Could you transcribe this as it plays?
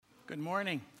Good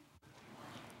morning.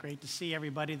 Great to see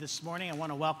everybody this morning. I want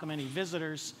to welcome any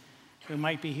visitors who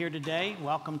might be here today.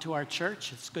 Welcome to our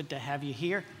church. It's good to have you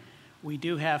here. We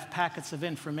do have packets of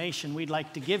information we'd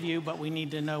like to give you, but we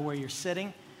need to know where you're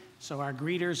sitting. So our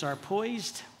greeters are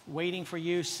poised, waiting for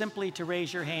you simply to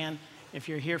raise your hand if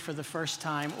you're here for the first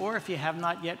time or if you have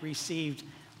not yet received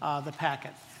the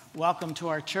packet. Welcome to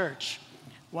our church.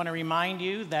 I want to remind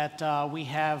you that we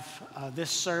have this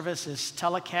service is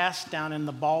telecast down in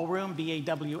the ballroom,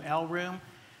 BAWL room.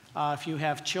 If you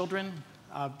have children,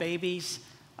 babies,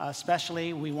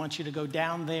 especially, we want you to go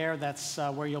down there. That's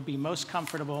where you'll be most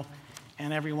comfortable,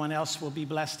 and everyone else will be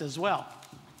blessed as well,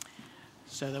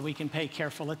 so that we can pay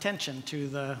careful attention to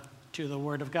the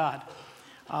Word of God.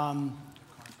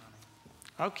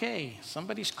 Okay,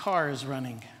 somebody's car is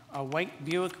running. A white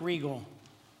Buick Regal.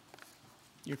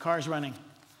 Your car's running.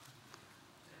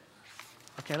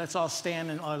 Okay, let's all stand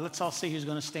and let's all see who's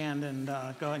going to stand and go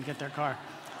ahead and get their car.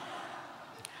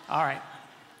 All right.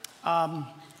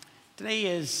 Today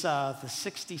is the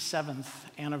 67th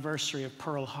anniversary of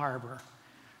Pearl Harbor.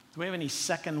 Do we have any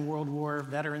Second World War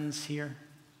veterans here?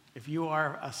 If you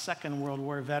are a Second World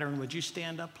War veteran, would you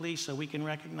stand up, please, so we can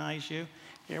recognize you?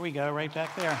 Here we go, right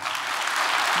back there.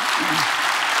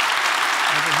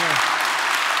 Over here.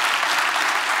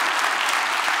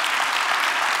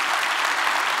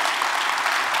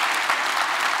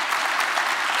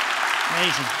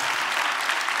 Amazing.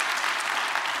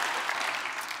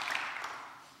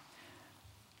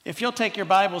 If you'll take your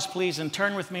Bibles, please, and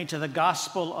turn with me to the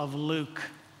Gospel of Luke.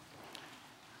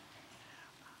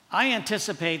 I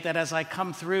anticipate that as I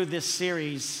come through this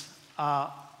series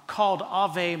called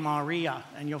Ave Maria,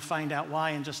 and you'll find out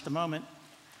why in just a moment,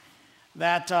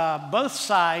 that both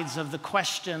sides of the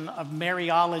question of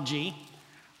Mariology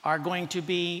are going to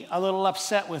be a little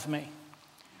upset with me.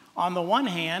 On the one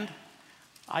hand,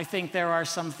 I think there are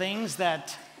some things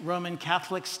that Roman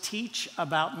Catholics teach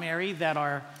about Mary that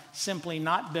are simply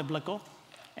not biblical,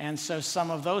 and so some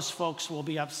of those folks will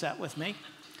be upset with me.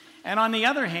 And on the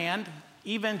other hand,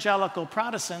 evangelical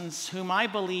Protestants, whom I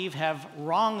believe have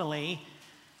wrongly,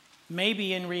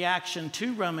 maybe in reaction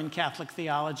to Roman Catholic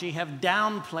theology, have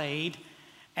downplayed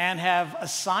and have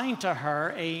assigned to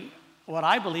her what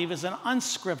I believe is an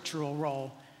unscriptural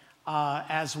role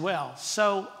as well.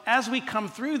 So as we come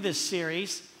through this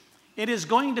series, it is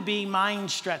going to be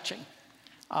mind-stretching.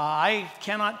 I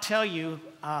cannot tell you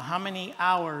how many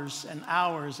hours and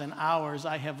hours and hours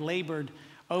I have labored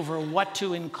over what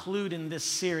to include in this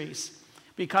series,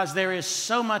 because there is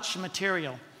so much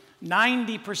material.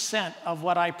 90% of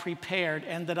what I prepared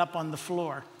ended up on the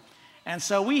floor. And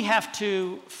so we have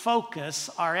to focus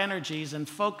our energies and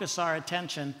focus our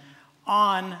attention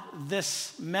on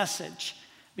this message,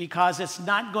 because it's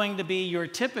not going to be your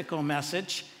typical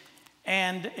message,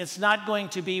 and it's not going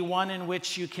to be one in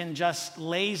which you can just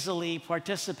lazily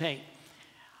participate.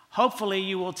 Hopefully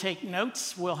you will take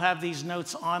notes. We'll have these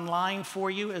notes online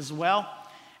for you as well.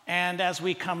 And as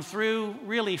we come through,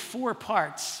 really 4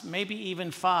 parts, maybe even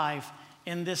 5,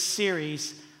 in this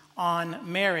series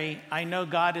on Mary, I know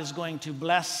God is going to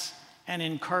bless and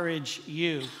encourage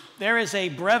you. There is a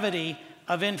brevity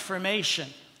of information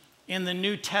in the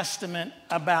New Testament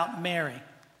about Mary.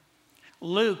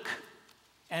 Luke,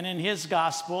 and in his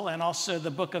gospel, and also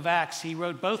the book of Acts, he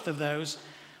wrote both of those.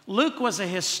 Luke was a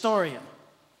historian,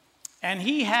 and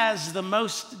he has the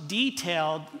most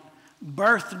detailed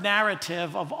birth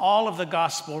narrative of all of the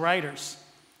gospel writers.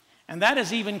 And that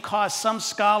has even caused some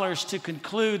scholars to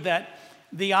conclude that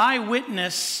the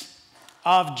eyewitness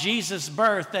of Jesus'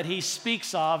 birth that he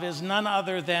speaks of is none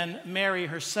other than Mary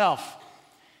herself.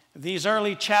 These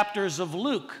early chapters of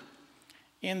Luke,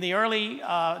 in the early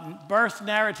birth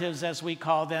narratives, as we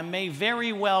call them, may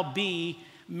very well be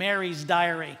Mary's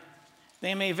diary.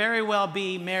 They may very well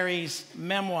be Mary's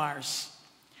memoirs.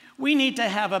 We need to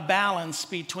have a balance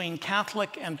between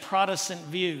Catholic and Protestant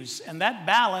views, and that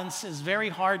balance is very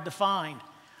hard to find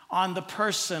on the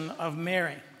person of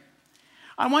Mary.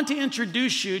 I want to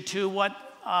introduce you to what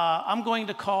I'm going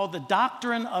to call the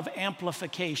doctrine of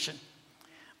amplification.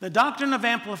 The doctrine of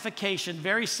amplification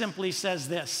very simply says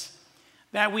this,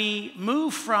 that we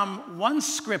move from one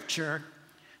scripture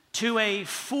to a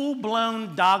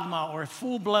full-blown dogma or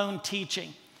full-blown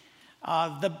teaching.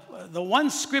 The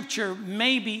one scripture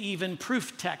may be even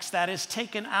proof text that is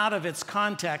taken out of its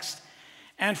context.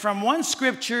 And from one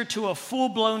scripture to a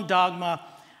full-blown dogma,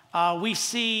 we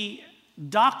see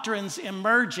doctrines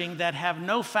emerging that have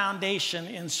no foundation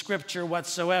in scripture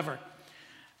whatsoever.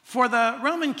 For the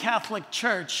Roman Catholic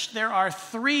Church, there are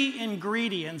 3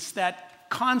 ingredients that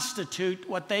constitute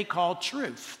what they call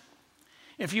truth.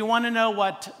 If you want to know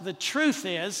what the truth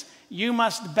is, you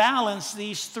must balance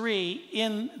these three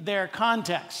in their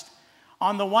context.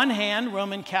 On the one hand,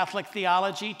 Roman Catholic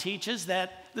theology teaches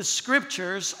that the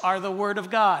Scriptures are the Word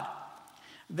of God.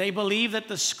 They believe that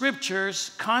the Scriptures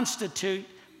constitute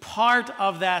part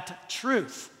of that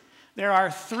truth. There are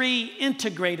three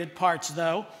integrated parts,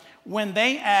 though. When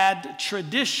they add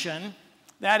tradition,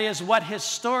 that is what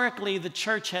historically the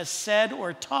church has said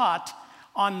or taught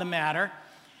on the matter,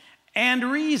 and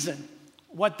reason,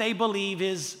 what they believe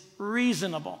is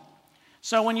reasonable.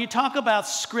 So when you talk about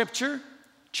Scripture,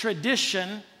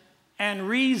 tradition, and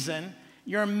reason,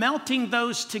 you're melting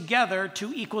those together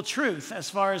to equal truth as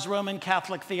far as Roman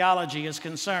Catholic theology is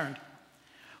concerned.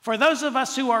 For those of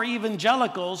us who are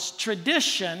evangelicals,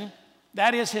 tradition,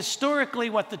 that is historically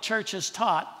what the church has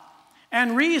taught,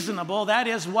 and reasonable, that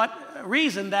is what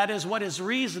is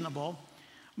reasonable,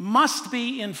 must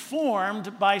be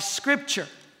informed by Scripture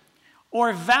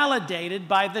or validated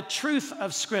by the truth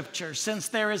of Scripture, since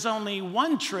there is only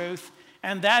one truth,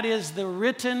 and that is the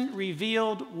written,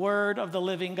 revealed Word of the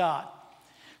living God.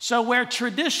 So where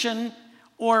tradition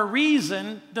or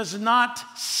reason does not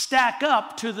stack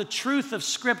up to the truth of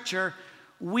Scripture,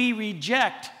 we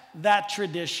reject that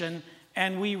tradition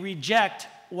and we reject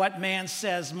what man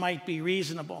says might be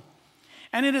reasonable.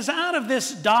 And it is out of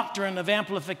this doctrine of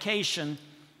amplification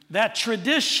that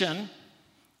tradition,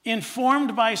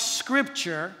 informed by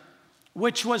Scripture,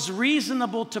 which was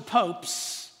reasonable to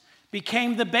popes,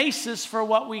 became the basis for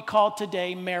what we call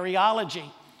today Mariology,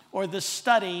 or the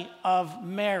study of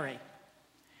Mary.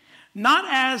 Not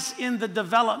as in the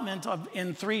development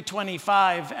in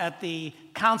 325 at the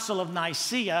Council of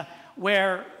Nicaea,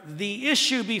 where the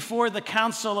issue before the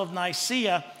Council of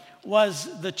Nicaea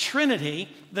was the Trinity,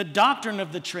 the doctrine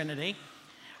of the Trinity,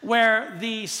 where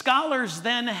the scholars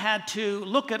then had to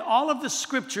look at all of the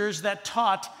Scriptures that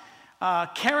taught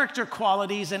character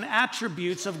qualities and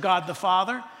attributes of God the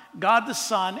Father, God the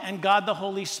Son, and God the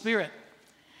Holy Spirit.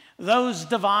 Those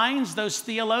divines, those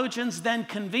theologians then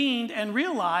convened and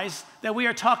realized that we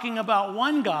are talking about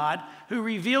one God who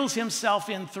reveals himself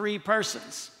in three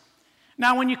persons.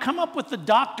 Now, when you come up with the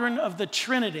doctrine of the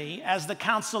Trinity, as the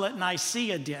Council at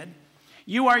Nicaea did,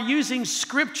 you are using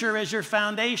Scripture as your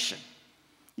foundation.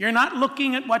 You're not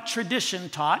looking at what tradition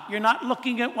taught. You're not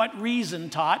looking at what reason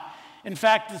taught. In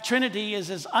fact, the Trinity is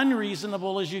as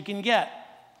unreasonable as you can get.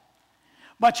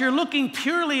 But you're looking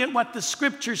purely at what the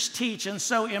Scriptures teach, and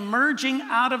so emerging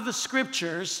out of the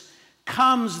Scriptures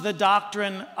comes the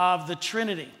doctrine of the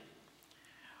Trinity.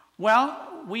 Well,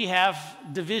 we have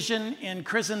division in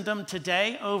Christendom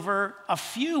today over a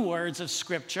few words of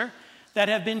Scripture that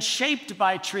have been shaped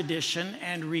by tradition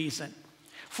and reason.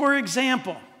 For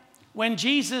example, when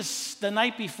Jesus, the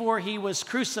night before he was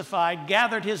crucified,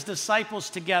 gathered his disciples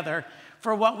together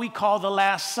for what we call the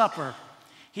Last Supper,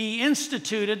 he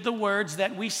instituted the words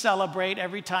that we celebrate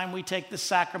every time we take the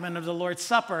sacrament of the Lord's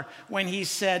Supper, when he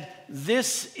said,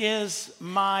 "This is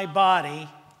my body."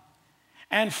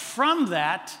 And from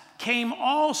that came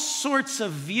all sorts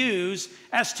of views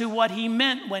as to what he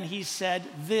meant when he said,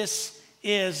 "This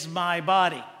is my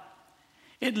body."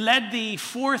 It led the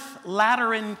Fourth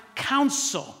Lateran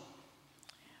Council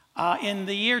in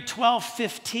the year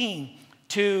 1215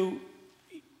 to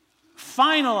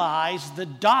finalize the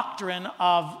doctrine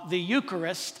of the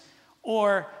Eucharist,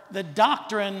 or the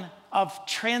doctrine of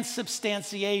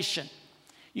transubstantiation.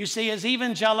 You see, as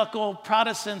evangelical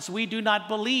Protestants, we do not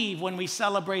believe when we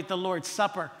celebrate the Lord's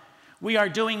Supper we are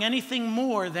doing anything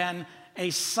more than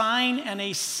a sign and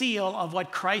a seal of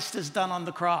what Christ has done on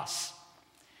the cross.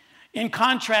 In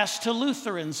contrast to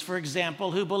Lutherans, for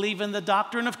example, who believe in the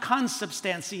doctrine of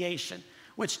consubstantiation,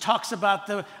 which talks about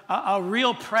a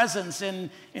real presence in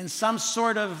some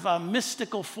sort of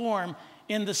mystical form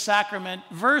in the sacrament,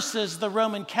 versus the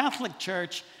Roman Catholic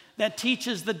Church that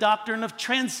teaches the doctrine of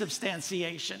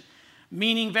transubstantiation,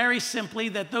 meaning very simply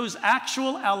that those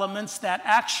actual elements, that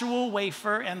actual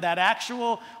wafer and that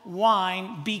actual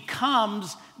wine,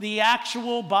 becomes the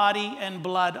actual body and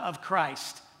blood of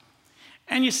Christ.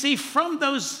 And you see, from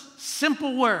those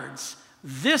simple words,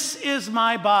 "This is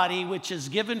my body, which is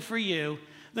given for you,"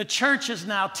 the church has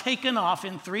now taken off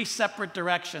in three separate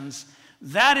directions.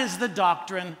 That is the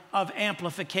doctrine of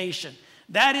amplification.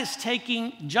 That is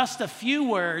taking just a few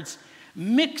words,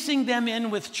 mixing them in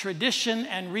with tradition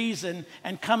and reason,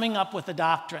 and coming up with a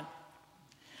doctrine.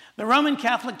 The Roman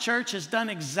Catholic Church has done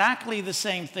exactly the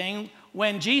same thing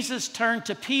when Jesus turned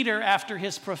to Peter after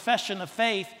his profession of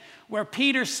faith, where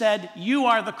Peter said, "You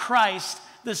are the Christ,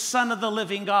 the Son of the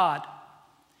living God."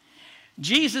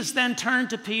 Jesus then turned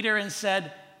to Peter and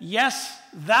said, "Yes,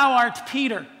 thou art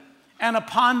Peter, and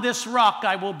upon this rock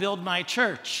I will build my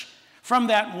church. From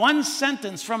that one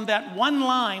sentence, from that one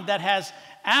line that has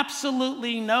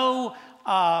absolutely no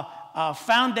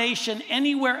foundation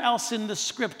anywhere else in the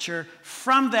scripture,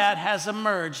 from that has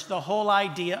emerged the whole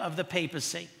idea of the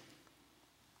papacy.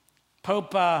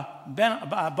 Pope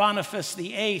Boniface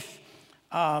VIII,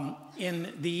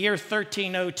 in the year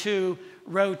 1302,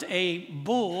 wrote a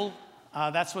bull,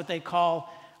 that's what they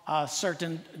call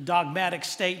certain dogmatic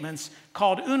statements,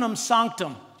 called Unum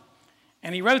Sanctum.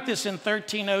 And he wrote this in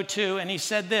 1302, and he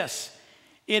said this: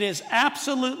 "It is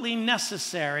absolutely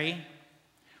necessary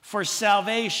for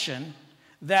salvation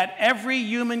that every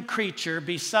human creature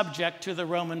be subject to the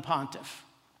Roman pontiff."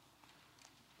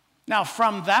 Now,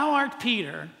 from "Thou art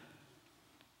Peter"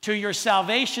 to "Your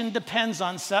salvation depends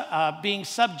on being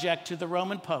subject to the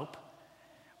Roman Pope,"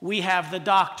 we have the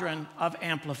doctrine of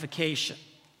amplification.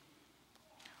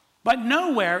 But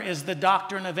nowhere is the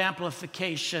doctrine of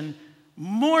amplification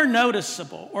more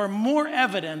noticeable or more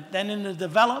evident than in the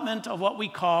development of what we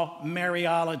call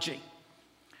Mariology.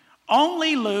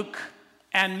 Only Luke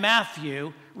and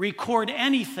Matthew record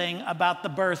anything about the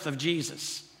birth of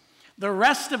Jesus. The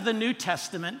rest of the New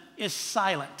Testament is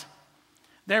silent.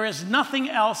 There is nothing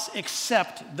else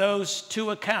except those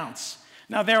two accounts.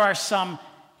 Now, there are some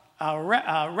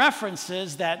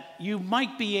references that you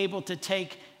might be able to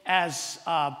take as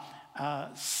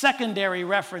secondary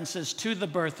references to the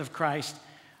birth of Christ.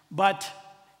 But,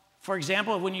 for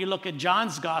example, when you look at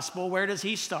John's gospel, where does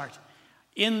he start?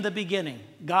 In the beginning,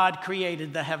 God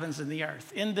created the heavens and the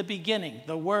earth. In the beginning,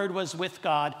 the Word was with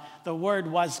God. The Word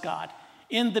was God.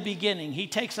 In the beginning, he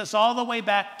takes us all the way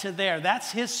back to there.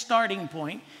 That's his starting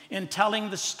point in telling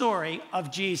the story of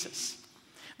Jesus.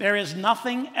 There is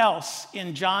nothing else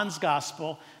in John's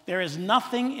gospel. There is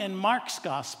nothing in Mark's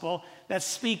gospel that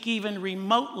speak even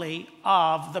remotely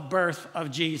of the birth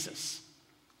of Jesus.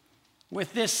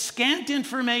 With this scant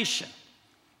information,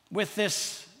 with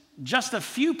this just a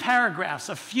few paragraphs,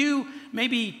 a few,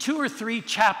 maybe 2 or 3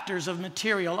 chapters of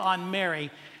material on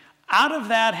Mary, out of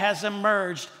that has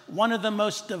emerged one of the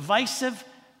most divisive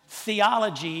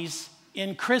theologies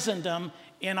in Christendom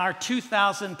in our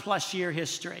 2,000-plus year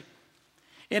history.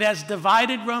 It has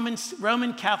divided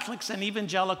Roman Catholics and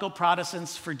evangelical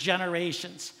Protestants for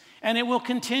generations, and it will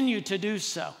continue to do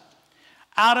so.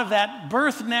 Out of that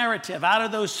birth narrative, out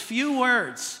of those few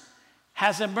words,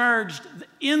 has emerged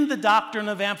in the doctrine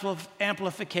of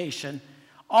amplification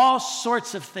all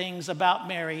sorts of things about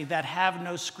Mary that have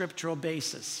no scriptural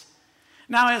basis.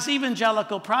 Now, as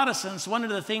evangelical Protestants, one of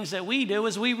the things that we do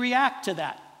is we react to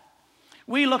that.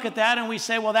 We look at that and we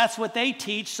say, well, that's what they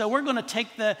teach, so we're going to take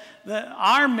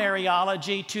our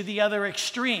Mariology to the other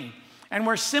extreme. And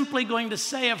we're simply going to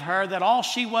say of her that all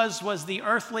she was the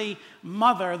earthly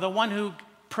mother, the one who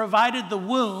provided the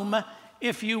womb,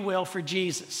 if you will, for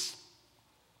Jesus.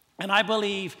 And I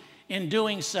believe in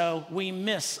doing so, we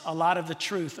miss a lot of the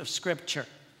truth of Scripture.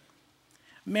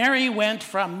 Mary went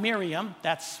from Miriam,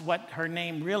 that's what her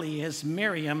name really is,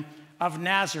 Miriam of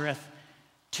Nazareth,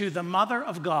 to the mother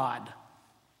of God,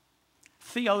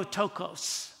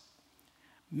 Theotokos.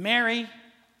 Mary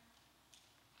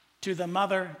to the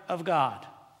mother of God.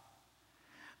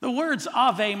 The words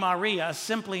Ave Maria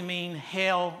simply mean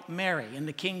Hail Mary. In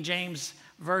the King James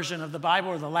Version of the Bible,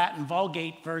 or the Latin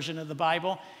Vulgate version of the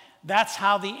Bible, that's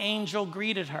how the angel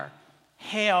greeted her.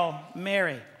 Hail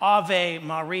Mary, Ave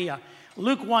Maria.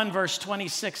 Luke 1 verse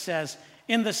 26 says,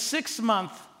 "In the 6th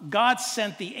month, God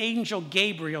sent the angel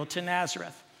Gabriel to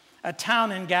Nazareth, a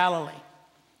town in Galilee."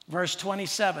 Verse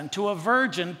 27, "To a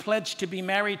virgin pledged to be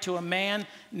married to a man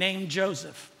named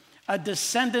Joseph, a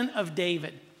descendant of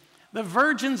David. The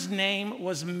virgin's name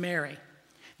was Mary.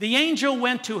 The angel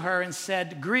went to her and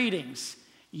said, 'Greetings,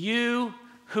 you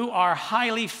who are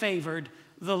highly favored,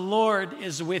 the Lord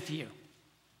is with you.'"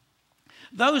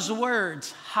 Those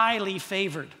words, highly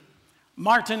favored,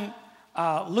 Martin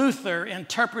Luther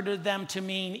interpreted them to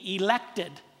mean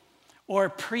elected or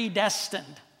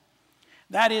predestined.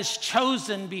 That is,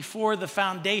 chosen before the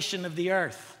foundation of the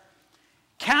earth.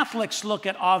 Catholics look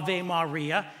at Ave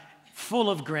Maria, full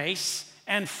of grace,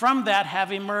 and from that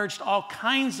have emerged all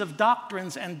kinds of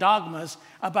doctrines and dogmas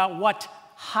about what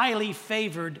highly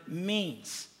favored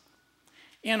means.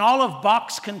 In all of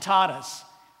Bach's cantatas,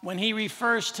 when he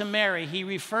refers to Mary, he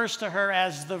refers to her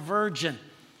as the Virgin,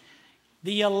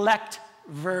 the elect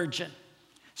virgin.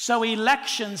 So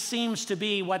election seems to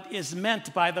be what is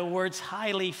meant by the words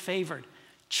highly favored,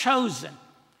 chosen,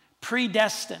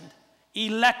 predestined,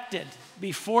 elected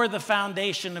before the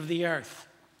foundation of the earth.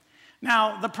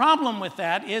 Now, the problem with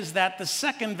that is that the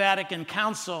Second Vatican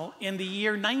Council in the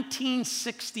year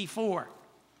 1964,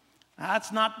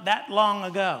 that's not that long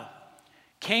ago,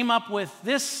 came up with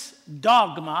this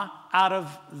dogma out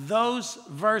of those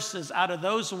verses, out of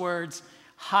those words,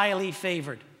 highly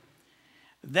favored.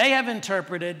 They have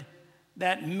interpreted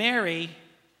that Mary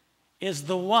is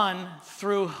the one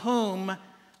through whom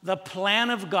the plan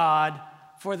of God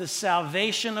for the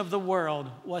salvation of the world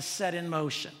was set in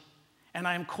motion. And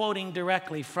I'm quoting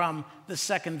directly from the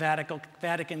Second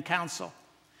Vatican Council.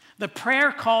 The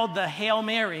prayer called the Hail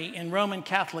Mary in Roman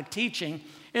Catholic teaching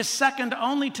is second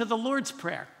only to the Lord's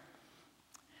Prayer.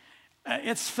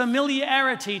 Its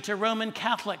familiarity to Roman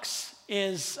Catholics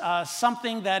is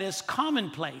something that is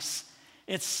commonplace.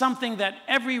 It's something that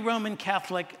every Roman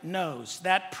Catholic knows.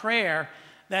 That prayer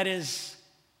that is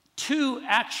 2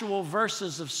 actual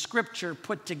verses of Scripture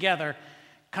put together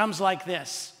comes like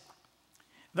this.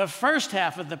 The first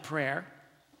half of the prayer,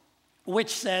 which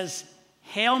says,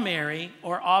 Hail Mary,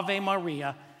 or Ave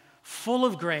Maria, full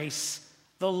of grace,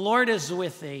 the Lord is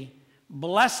with thee.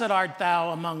 Blessed art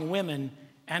thou among women,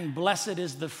 and blessed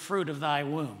is the fruit of thy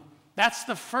womb. That's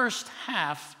the first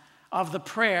half of the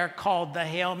prayer called the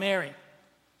Hail Mary.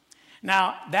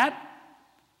 Now, that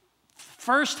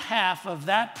first half of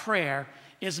that prayer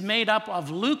is made up of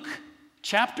Luke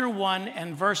chapter 1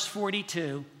 and verse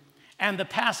 42 and the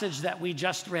passage that we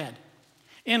just read.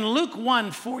 In Luke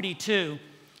 1:42,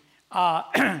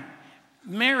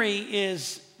 Mary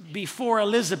is before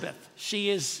Elizabeth. She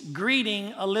is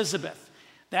greeting Elizabeth.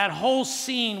 That whole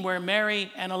scene where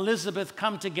Mary and Elizabeth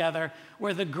come together,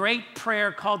 where the great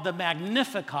prayer called the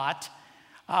Magnificat,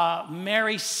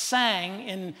 Mary sang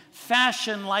in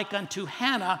fashion like unto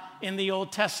Hannah in the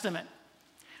Old Testament.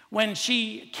 When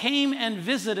she came and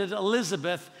visited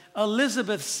Elizabeth,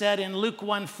 Elizabeth said in Luke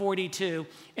 1:42,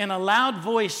 in a loud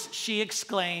voice she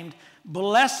exclaimed,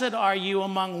 Blessed are you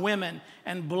among women,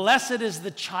 and blessed is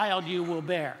the child you will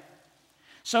bear.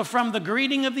 So from the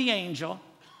greeting of the angel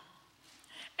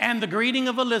and the greeting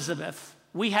of Elizabeth,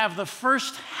 we have the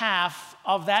first half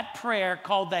of that prayer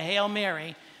called the Hail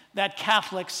Mary that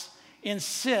Catholics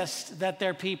insist that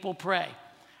their people pray.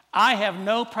 I have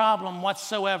no problem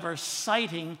whatsoever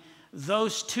citing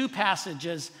those 2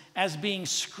 passages as being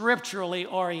scripturally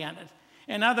oriented.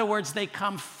 In other words, they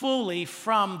come fully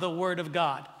from the Word of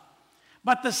God.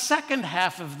 But the second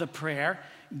half of the prayer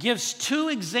gives 2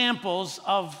 examples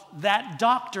of that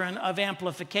doctrine of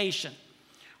amplification,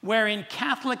 where in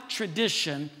Catholic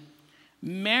tradition,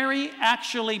 Mary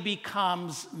actually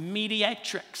becomes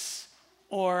mediatrix,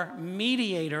 or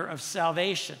mediator of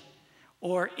salvation,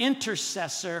 or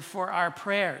intercessor for our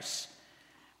prayers,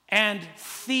 and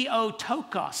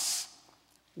Theotokos,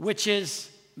 which is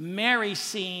Mary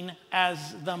seen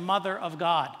as the mother of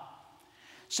God.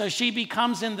 So she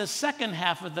becomes, in the second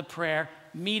half of the prayer,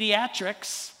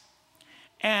 mediatrix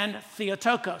and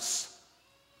Theotokos.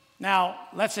 Now,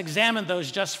 let's examine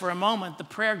those just for a moment. The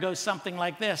prayer goes something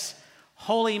like this.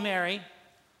 Holy Mary,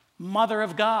 Mother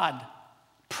of God,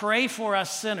 pray for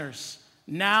us sinners,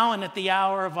 now and at the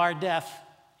hour of our death.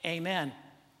 Amen.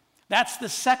 That's the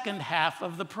second half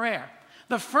of the prayer.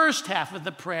 The first half of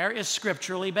the prayer is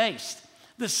scripturally based.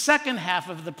 The second half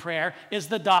of the prayer is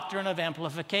the doctrine of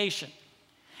amplification.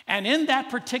 And in that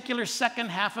particular second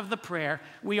half of the prayer,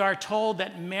 we are told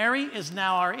that Mary is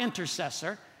now our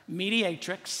intercessor,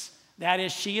 mediatrix. That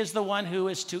is, she is the one who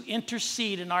is to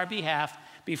intercede in our behalf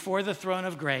before the throne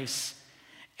of grace.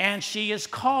 And she is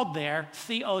called there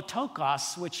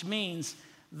Theotokos, which means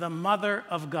the mother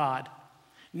of God.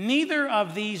 Neither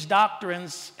of these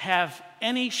doctrines have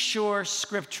any sure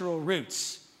scriptural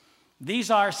roots.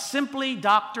 These are simply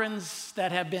doctrines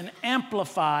that have been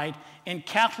amplified in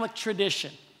Catholic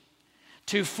tradition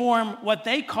to form what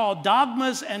they call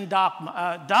dogmas and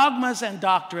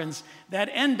doctrines that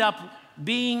end up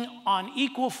being on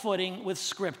equal footing with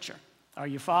Scripture. Are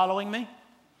you following me?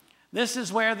 This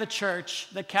is where the church,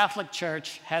 the Catholic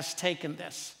Church, has taken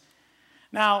this.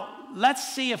 Now,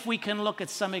 let's see if we can look at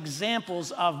some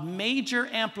examples of major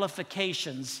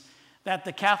amplifications that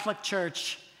the Catholic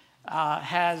Church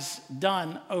has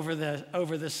done over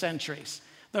the centuries.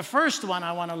 The first one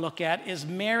I want to look at is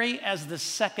Mary as the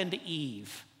second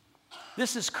Eve.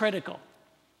 This is critical.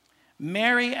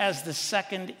 Mary as the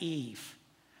second Eve.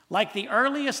 Like the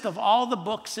earliest of all the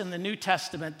books in the New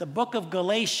Testament, the book of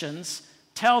Galatians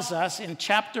tells us in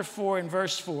chapter 4 and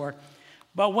verse 4,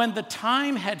 but when the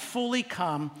time had fully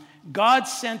come, God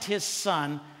sent his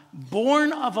Son,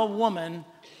 born of a woman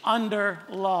under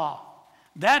law.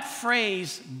 That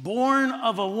phrase, born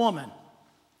of a woman,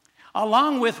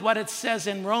 along with what it says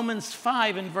in Romans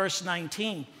 5 and verse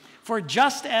 19, for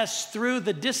just as through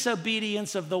the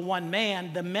disobedience of the one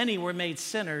man, the many were made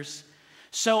sinners,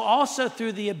 so also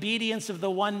through the obedience of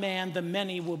the one man, the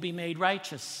many will be made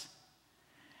righteous.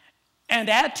 And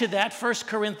add to that 1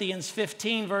 Corinthians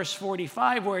 15, verse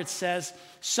 45, where it says,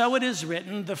 "So it is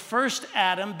written, the first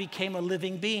Adam became a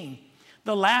living being,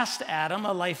 the last Adam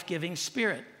a life-giving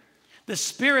spirit. The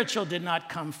spiritual did not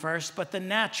come first, but the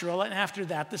natural, and after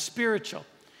that the spiritual.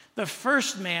 The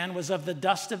first man was of the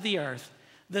dust of the earth,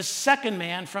 the second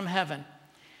man from heaven.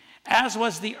 As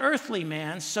was the earthly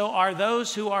man, so are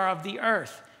those who are of the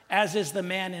earth. As is the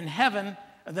man in heaven,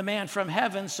 the man from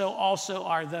heaven, so also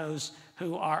are those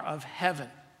who are of heaven."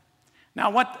 Now,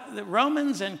 what the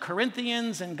Romans and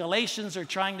Corinthians and Galatians are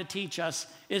trying to teach us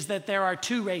is that there are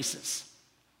two races.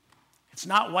 It's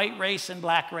not white race and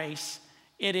black race.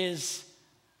 It is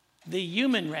the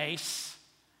human race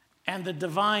and the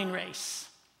divine race.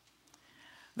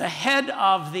 The head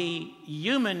of the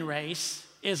human race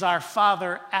is our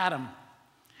father Adam.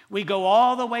 We go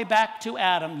all the way back to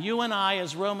Adam. You and I,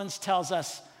 as Romans tells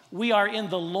us, we are in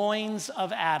the loins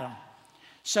of Adam.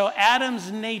 So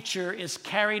Adam's nature is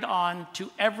carried on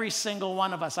to every single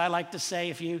one of us. I like to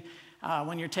say,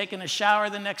 when you're taking a shower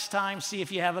the next time, see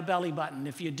if you have a belly button.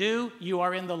 If you do, you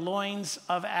are in the loins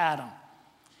of Adam.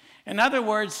 In other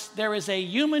words, there is a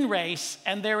human race,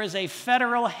 and there is a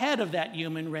federal head of that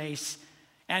human race,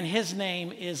 and his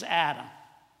name is Adam.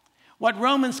 What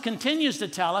Romans continues to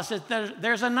tell us is that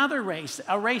there's another race,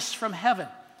 a race from heaven.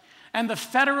 And the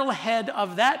federal head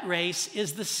of that race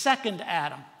is the second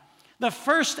Adam. The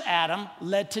first Adam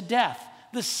led to death.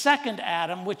 The second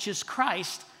Adam, which is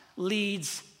Christ,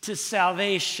 leads to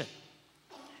salvation.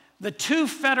 The two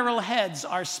federal heads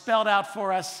are spelled out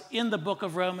for us in the book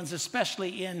of Romans,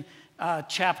 especially in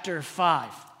chapter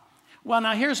 5. Well,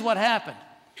 now here's what happened.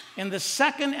 In the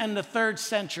second and the third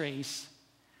centuries,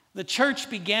 the church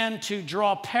began to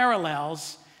draw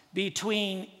parallels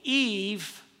between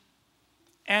Eve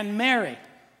and Mary.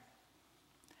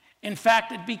 In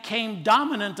fact, it became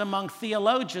dominant among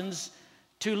theologians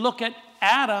to look at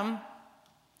Adam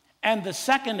and the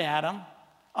second Adam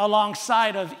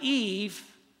alongside of Eve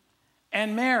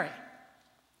and Mary.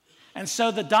 And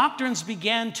so the doctrines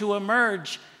began to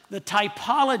emerge, the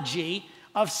typology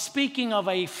of speaking of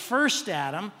a first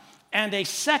Adam and a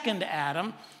second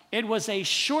Adam. It was a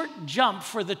short jump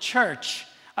for the church,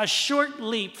 a short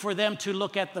leap for them to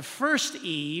look at the first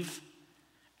Eve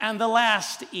and the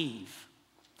last Eve.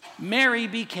 Mary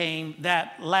became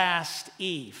that last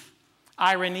Eve.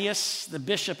 Irenaeus, the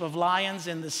bishop of Lyons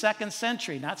in the 2nd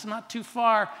century, that's not too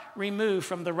far removed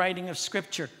from the writing of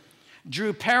Scripture,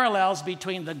 drew parallels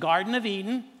between the Garden of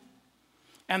Eden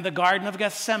and the Garden of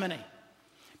Gethsemane,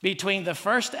 between the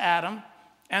first Adam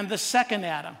and the second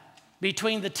Adam,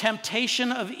 between the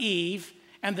temptation of Eve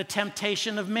and the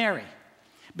temptation of Mary,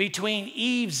 between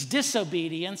Eve's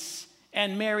disobedience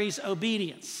and Mary's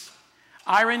obedience.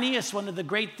 Irenaeus, one of the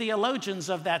great theologians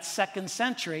of that 2nd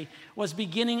century, was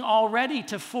beginning already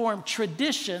to form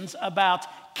traditions about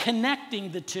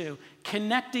connecting the two,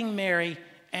 connecting Mary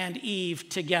and Eve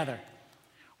together.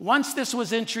 Once this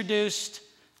was introduced,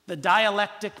 the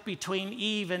dialectic between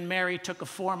Eve and Mary took a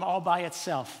form all by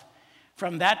itself.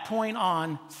 From that point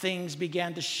on, things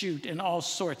began to shoot in all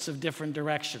sorts of different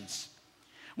directions.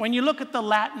 When you look at the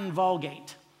Latin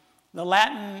Vulgate,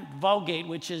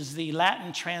 which is the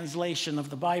Latin translation of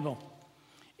the Bible,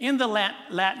 in the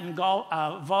Latin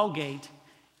Vulgate,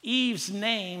 Eve's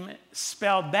name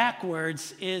spelled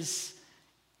backwards Eve's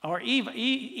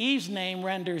name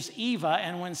renders Eva,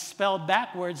 and when spelled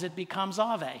backwards, it becomes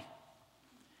Ave.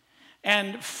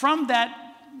 And from that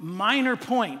minor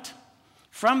point,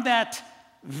 from that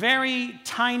very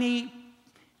tiny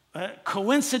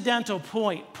coincidental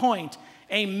point,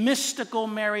 a mystical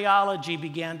Mariology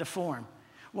began to form.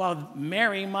 Well,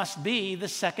 Mary must be the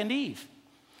second Eve.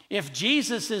 If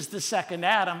Jesus is the second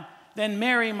Adam, then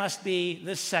Mary must be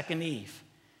the second Eve.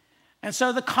 And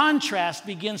so the contrast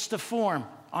begins to form.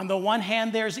 On the one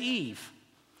hand, there's Eve,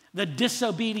 the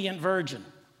disobedient virgin,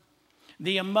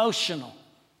 the emotional,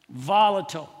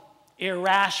 volatile,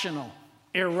 irrational,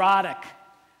 erotic.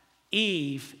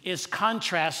 Eve is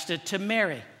contrasted to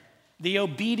Mary, the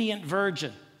obedient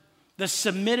virgin, the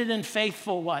submitted and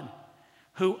faithful one,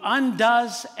 who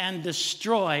undoes and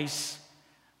destroys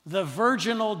the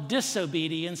virginal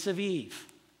disobedience of Eve.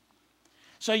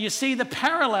 So you see, the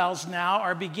parallels now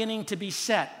are beginning to be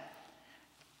set.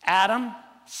 Adam,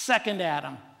 second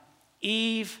Adam.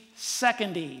 Eve,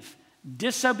 second Eve.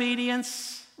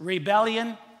 Disobedience,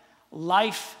 rebellion,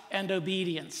 life, and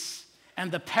obedience.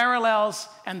 And the parallels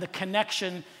and the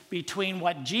connection between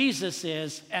what Jesus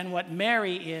is and what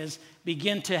Mary is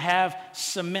begin to have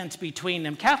cement between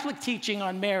them. Catholic teaching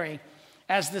on Mary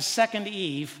as the second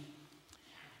Eve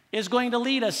is going to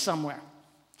lead us somewhere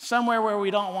where we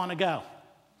don't want to go.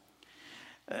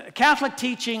 Catholic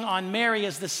teaching on Mary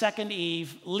as the second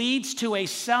Eve leads to a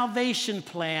salvation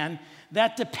plan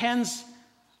that depends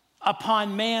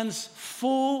upon man's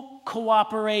full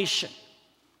cooperation.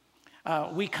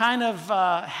 We kind of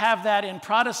have that in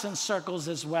Protestant circles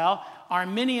as well.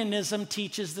 Arminianism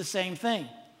teaches the same thing,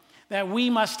 that we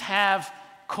must have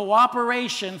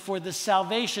cooperation for the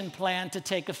salvation plan to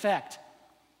take effect.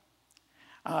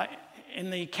 In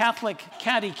the Catholic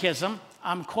Catechism,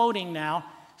 I'm quoting now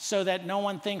so that no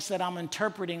one thinks that I'm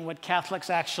interpreting what Catholics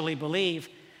actually believe,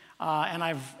 and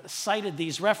I've cited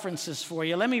these references for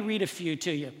you. Let me read a few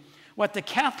to you. What the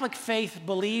Catholic faith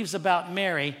believes about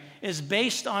Mary is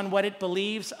based on what it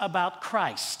believes about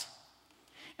Christ.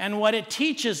 And what it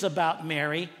teaches about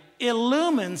Mary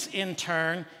illumines, in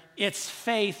turn, its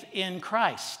faith in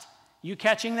Christ. You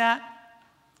catching that?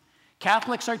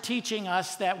 Catholics are teaching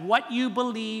us that what you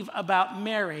believe about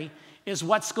Mary is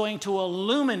what's going to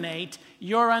illuminate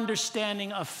your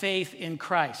understanding of faith in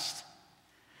Christ.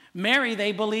 Mary,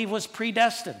 they believe, was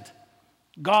predestined.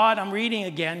 God, I'm reading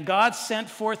again, God sent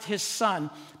forth his Son,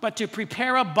 but to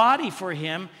prepare a body for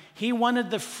him, he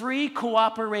wanted the free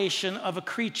cooperation of a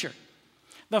creature.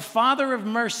 The Father of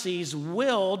mercies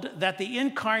willed that the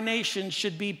incarnation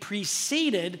should be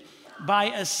preceded by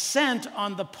assent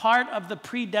on the part of the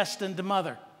predestined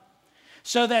mother,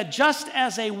 so that just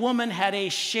as a woman had a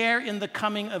share in the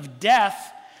coming of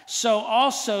death, so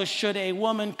also should a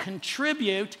woman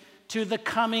contribute to the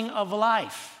coming of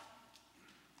life.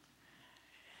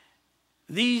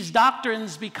 These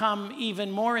doctrines become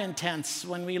even more intense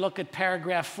when we look at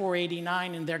paragraph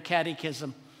 489 in their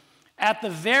catechism. At the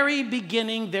very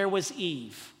beginning, there was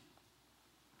Eve.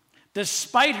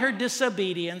 Despite her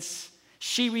disobedience,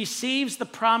 she receives the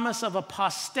promise of a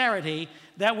posterity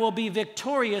that will be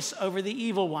victorious over the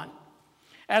evil one,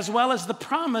 as well as the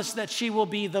promise that she will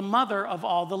be the mother of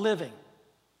all the living.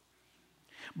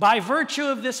 By virtue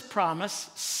of this promise,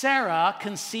 Sarah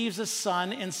conceives a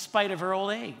son in spite of her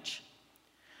old age.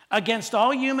 Against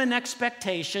all human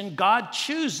expectation, God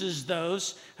chooses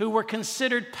those who were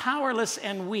considered powerless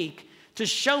and weak to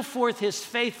show forth his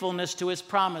faithfulness to his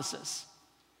promises.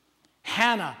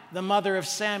 Hannah, the mother of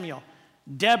Samuel,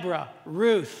 Deborah,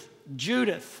 Ruth,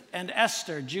 Judith, and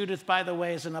Esther. Judith, by the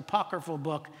way, is an apocryphal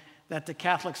book that the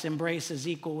Catholics embrace as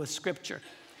equal with Scripture.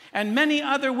 And many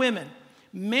other women.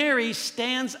 Mary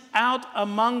stands out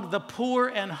among the poor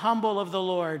and humble of the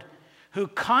Lord, who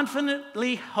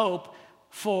confidently hope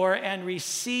for and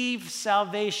receive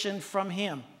salvation from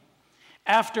him.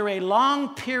 After a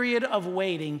long period of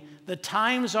waiting, the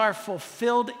times are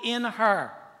fulfilled in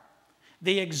her,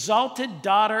 the exalted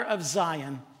daughter of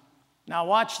Zion. Now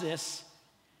watch this.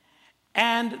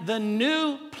 And the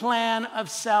new plan of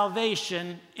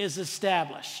salvation is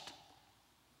established.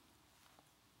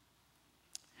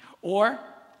 Or,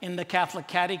 in the Catholic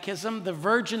Catechism, the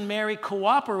Virgin Mary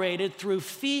cooperated through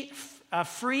free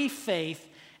faith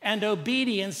and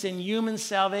obedience in human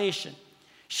salvation.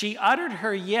 She uttered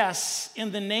her yes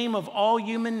in the name of all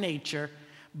human nature.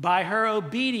 By her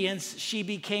obedience, she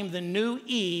became the new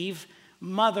Eve,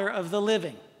 mother of the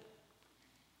living.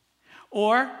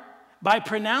 Or, by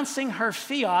pronouncing her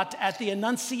fiat at the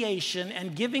Annunciation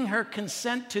and giving her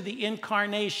consent to the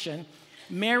Incarnation,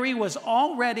 Mary was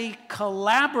already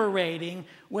collaborating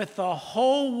with the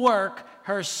whole work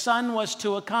her Son was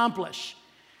to accomplish.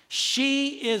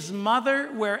 She is mother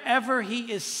wherever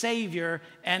he is Savior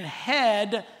and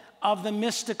head of the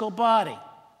mystical body.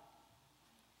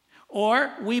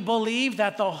 Or we believe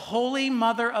that the Holy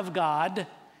Mother of God,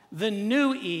 the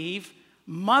new Eve,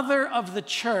 mother of the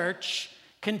church,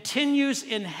 continues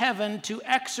in heaven to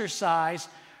exercise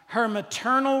her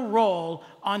maternal role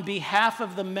on behalf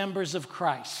of the members of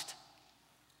Christ.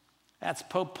 That's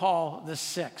Pope Paul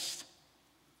VI.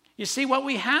 You see, what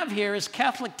we have here is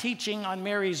Catholic teaching on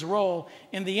Mary's role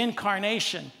in the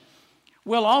Incarnation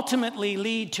will ultimately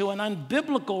lead to an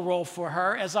unbiblical role for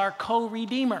her as our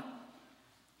co-redeemer.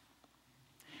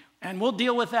 And we'll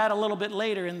deal with that a little bit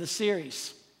later in the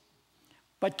series.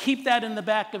 But keep that in the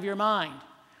back of your mind.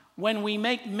 When we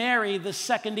make Mary the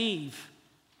second Eve,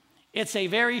 it's a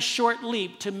very short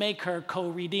leap to make her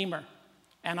co-redeemer.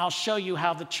 And I'll show you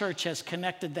how the church has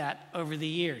connected that over the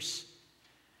years.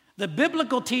 The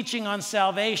biblical teaching on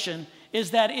salvation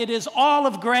is that it is all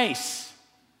of grace.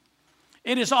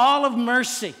 It is all of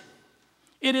mercy.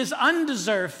 It is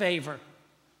undeserved favor.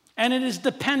 And it is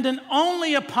dependent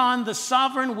only upon the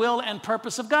sovereign will and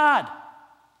purpose of God.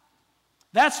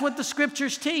 That's what the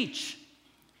scriptures teach.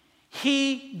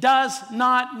 He does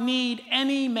not need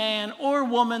any man or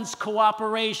woman's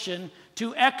cooperation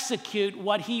to execute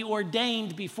what he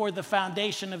ordained before the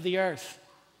foundation of the earth.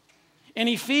 In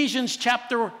Ephesians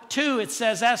chapter 2, it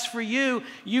says, as for you,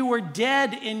 you were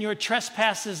dead in your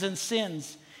trespasses and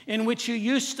sins, in which you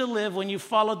used to live when you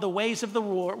followed the ways of the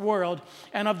world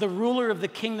and of the ruler of the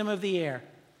kingdom of the air,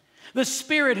 the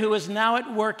spirit who is now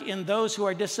at work in those who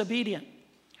are disobedient.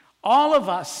 All of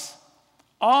us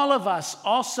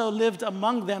also lived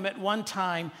among them at one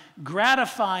time,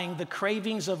 gratifying the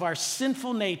cravings of our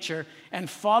sinful nature and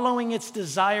following its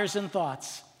desires and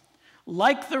thoughts.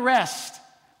 Like the rest,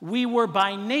 we were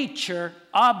by nature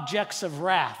objects of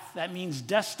wrath. That means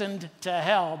destined to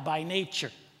hell by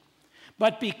nature.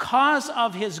 But because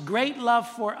of his great love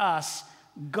for us,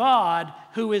 God,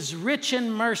 who is rich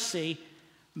in mercy,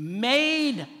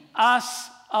 made us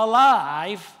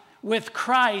alive with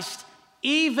Christ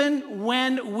even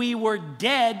when we were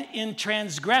dead in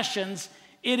transgressions.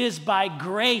 It is by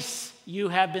grace you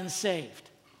have been saved.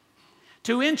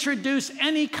 To introduce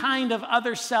any kind of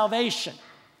other salvation,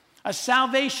 a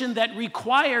salvation that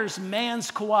requires man's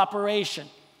cooperation,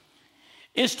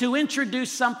 is to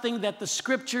introduce something that the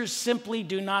scriptures simply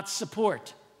do not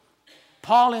support.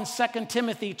 Paul in 2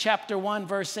 Timothy chapter 1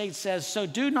 verse 8 says, so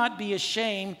do not be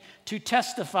ashamed to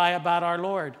testify about our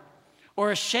Lord, or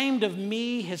ashamed of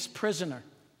me, his prisoner,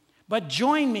 but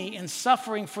join me in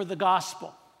suffering for the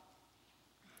gospel.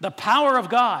 The power of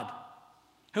God,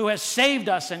 who has saved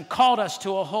us and called us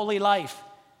to a holy life.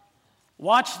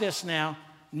 Watch this now.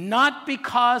 Not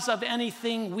because of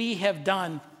anything we have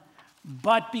done,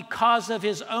 but because of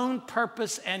his own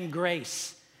purpose and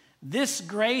grace. This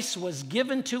grace was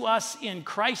given to us in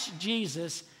Christ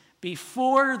Jesus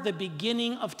before the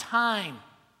beginning of time.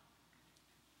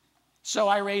 So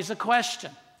I raise a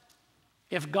question.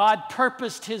 If God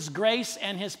purposed his grace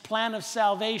and his plan of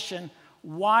salvation,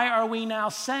 why are we now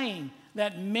saying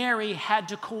that Mary had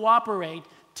to cooperate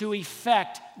to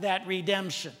effect that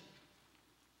redemption?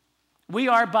 We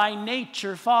are by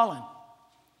nature fallen.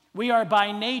 We are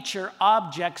by nature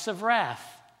objects of wrath.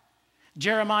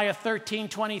 Jeremiah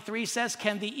 13:23 says,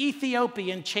 can the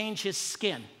Ethiopian change his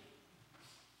skin?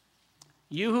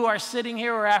 You who are sitting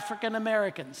here are African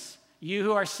Americans. You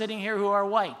who are sitting here who are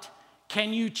white.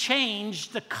 Can you change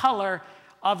the color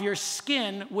of your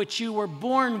skin, which you were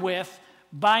born with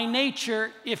by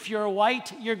nature? If you're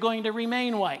white, you're going to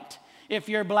remain white. If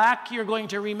you're black, you're going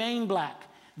to remain black.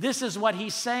 This is what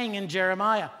he's saying in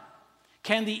Jeremiah.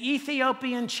 Can the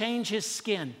Ethiopian change his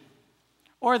skin?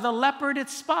 Or the leopard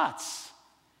its spots?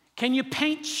 Can you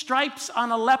paint stripes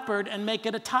on a leopard and make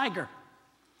it a tiger?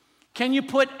 Can you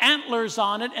put antlers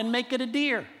on it and make it a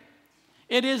deer?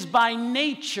 It is by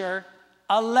nature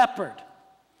a leopard.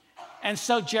 And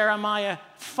so Jeremiah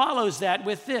follows that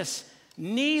with this.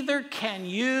 Neither can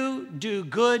you do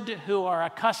good who are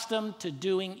accustomed to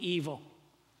doing evil.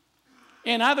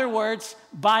 In other words,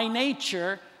 by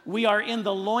nature, we are in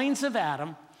the loins of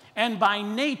Adam, and by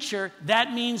nature,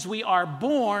 that means we are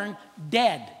born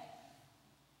dead.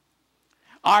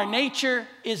 Our nature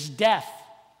is death.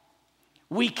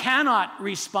 We cannot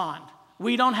respond.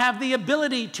 We don't have the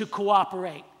ability to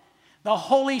cooperate. The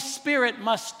Holy Spirit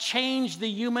must change the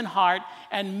human heart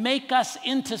and make us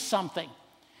into something.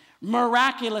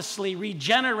 Miraculously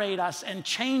regenerate us and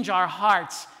change our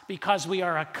hearts because we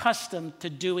are accustomed to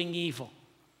doing evil.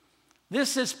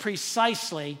 This is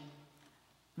precisely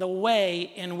the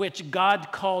way in which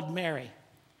God called Mary.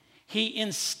 He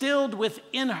instilled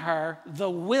within her the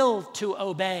will to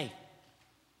obey.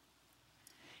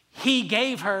 He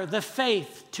gave her the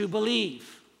faith to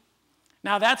believe.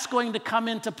 Now that's going to come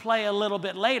into play a little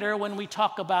bit later when we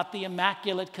talk about the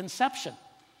Immaculate Conception.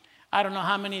 I don't know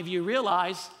how many of you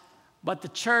realize, but the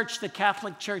church, the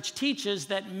Catholic Church, teaches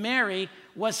that Mary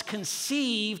was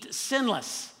conceived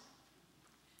sinless,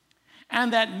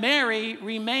 and that Mary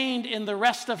remained in the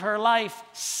rest of her life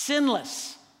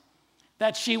sinless,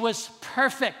 that she was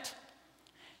perfect.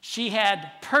 She had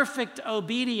perfect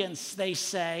obedience, they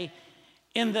say,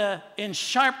 in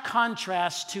sharp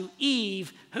contrast to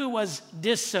Eve, who was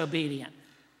disobedient.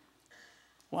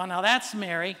 Well, now that's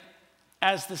Mary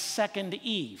as the second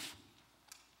Eve.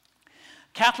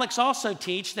 Catholics also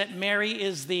teach that Mary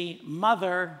is the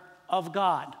mother of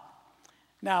God.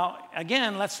 Now,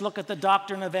 again, let's look at the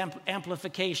doctrine of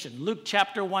amplification. Luke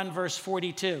chapter 1, verse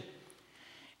 42.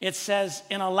 It says,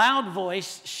 in a loud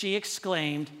voice, she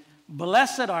exclaimed,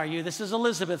 blessed are you, this is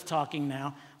Elizabeth talking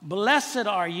now, blessed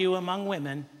are you among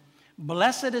women,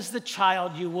 blessed is the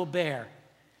child you will bear.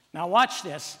 Now watch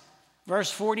this,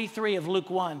 verse 43 of Luke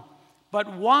 1.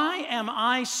 But why am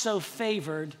I so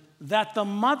favored that the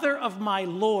mother of my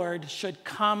Lord should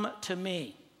come to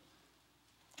me?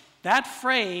 That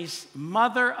phrase,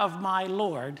 mother of my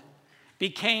Lord,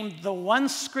 became the one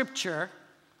scripture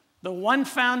the one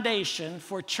foundation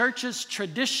for churches'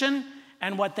 tradition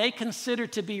and what they consider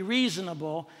to be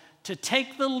reasonable to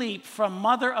take the leap from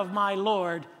Mother of my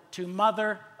Lord to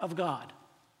Mother of God.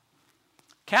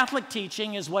 Catholic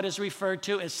teaching is what is referred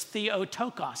to as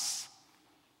Theotokos.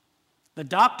 The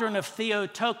doctrine of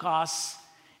Theotokos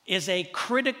is a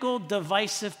critical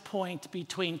divisive point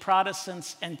between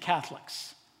Protestants and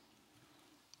Catholics.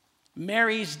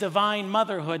 Mary's divine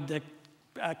motherhood, the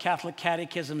Catholic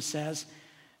Catechism says,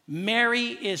 Mary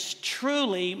is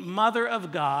truly Mother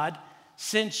of God,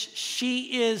 since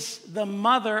she is the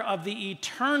mother of the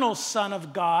eternal Son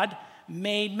of God,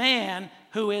 made man,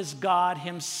 who is God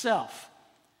himself.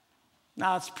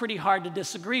 Now, it's pretty hard to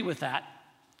disagree with that.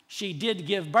 She did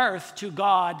give birth to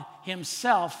God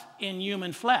himself in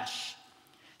human flesh.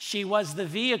 She was the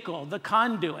vehicle, the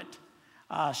conduit.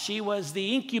 She was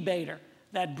the incubator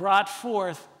that brought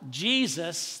forth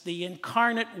Jesus, the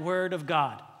incarnate Word of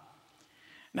God.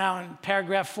 Now, in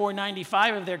paragraph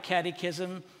 495 of their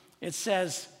catechism, it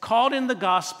says, called in the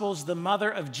Gospels the mother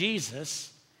of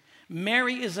Jesus,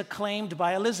 Mary is acclaimed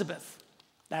by Elizabeth.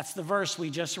 That's the verse we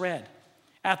just read.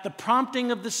 At the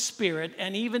prompting of the Spirit,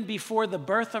 and even before the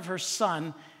birth of her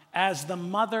Son, as the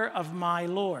mother of my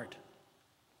Lord.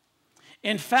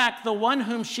 In fact, the one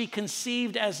whom she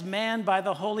conceived as man by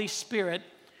the Holy Spirit,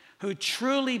 who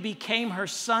truly became her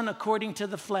Son according to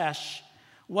the flesh,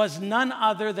 was none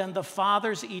other than the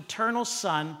Father's eternal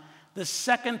Son, the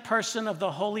second person of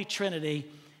the Holy Trinity.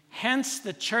 Hence,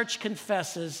 the Church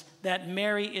confesses that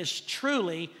Mary is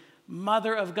truly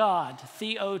Mother of God,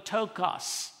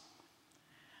 Theotokos.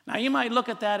 Now, you might look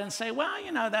at that and say, well,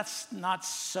 that's not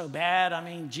so bad. I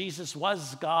mean, Jesus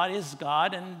was God, is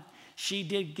God, and she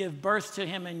did give birth to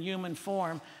him in human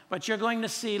form. But you're going to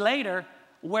see later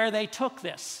where they took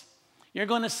this. You're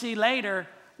going to see later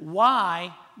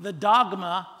why the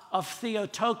dogma of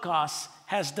Theotokos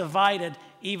has divided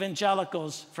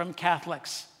evangelicals from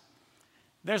Catholics.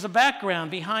 There's a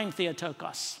background behind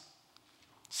Theotokos.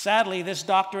 Sadly, this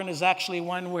doctrine is actually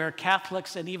one where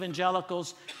Catholics and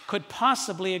evangelicals could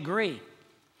possibly agree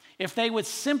if they would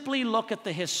simply look at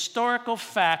the historical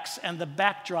facts and the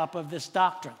backdrop of this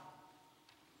doctrine.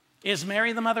 Is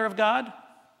Mary the mother of God,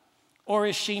 or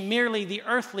is she merely the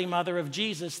earthly mother of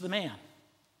Jesus, the man?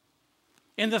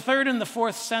 In the 3rd and the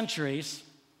 4th centuries,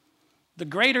 the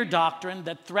greater doctrine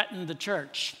that threatened the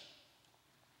church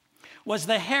was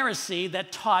the heresy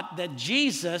that taught that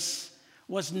Jesus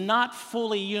was not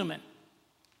fully human.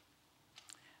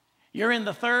 You're in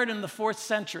the 3rd and the 4th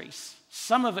centuries.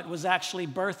 Some of it was actually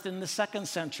birthed in the 2nd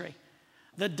century.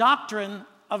 The doctrine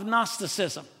of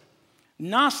Gnosticism.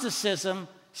 Gnosticism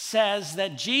says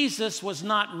that Jesus was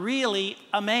not really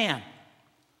a man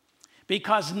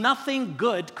because nothing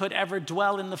good could ever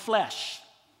dwell in the flesh.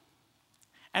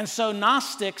 And so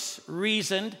Gnostics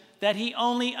reasoned that he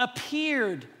only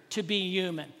appeared to be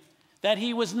human, that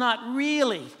he was not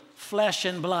really flesh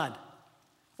and blood.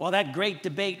 Well, that great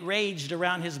debate raged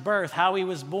around his birth, how he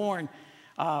was born,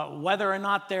 whether or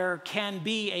not there can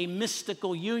be a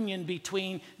mystical union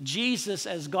between Jesus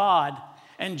as God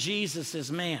and Jesus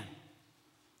as man.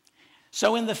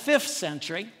 So in the 5th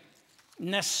century,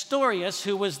 Nestorius,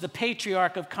 who was the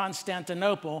patriarch of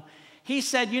Constantinople, he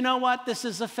said, you know what, this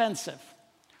is offensive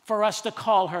for us to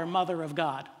call her Mother of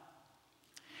God.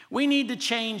 We need to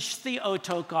change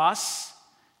Theotokos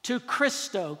to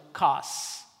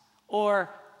Christokos, or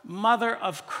Mother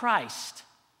of Christ.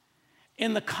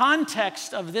 In the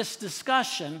context of this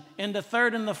discussion, in the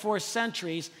 3rd and the 4th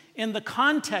centuries, in the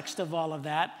context of all of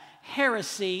that,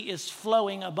 heresy is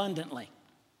flowing abundantly.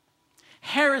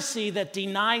 Heresy that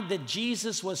denied that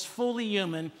Jesus was fully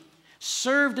human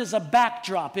served as a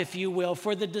backdrop, if you will,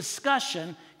 for the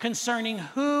discussion concerning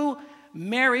who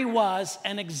Mary was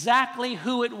and exactly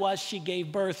who it was she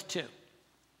gave birth to.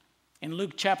 In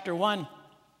Luke chapter 1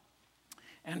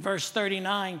 and verse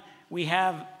 39, we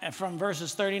have, from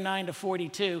verses 39 to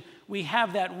 42, we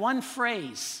have that one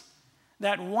phrase,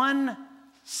 that one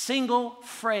single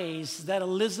phrase that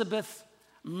Elizabeth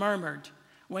murmured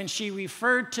when she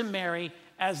referred to Mary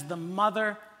as the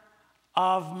mother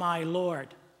of my Lord.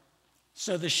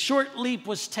 So the short leap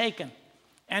was taken.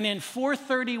 And in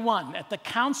 431, at the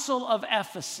Council of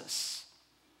Ephesus,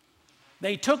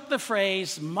 they took the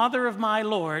phrase, Mother of my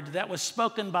Lord, that was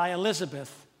spoken by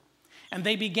Elizabeth, and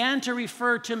they began to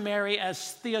refer to Mary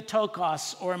as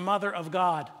Theotokos, or Mother of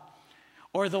God,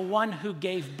 or the one who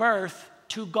gave birth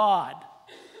to God.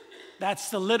 That's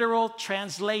the literal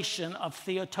translation of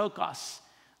Theotokos,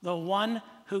 the one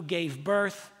who gave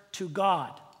birth to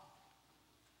God.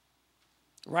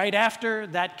 Right after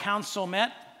that council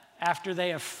met, after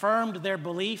they affirmed their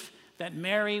belief that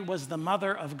Mary was the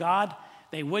mother of God,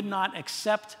 They would not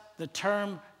accept the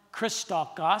term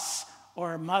Christokos,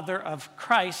 or mother of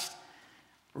Christ.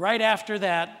 Right after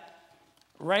that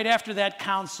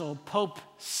council, Pope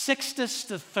Sixtus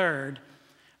III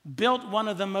built one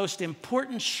of the most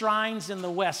important shrines in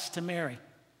the West to Mary,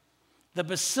 the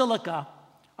Basilica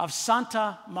of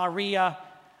Santa Maria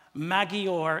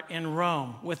Maggiore in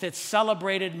Rome, with its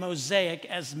celebrated mosaic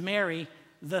as Mary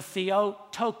the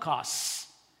Theotokos,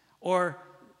 or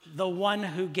the one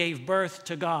who gave birth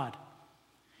to God.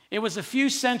 It was a few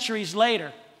centuries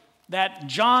later that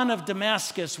John of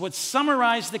Damascus would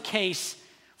summarize the case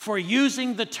for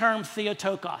using the term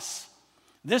Theotokos.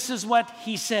 This is what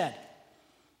he said: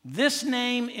 "This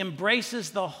name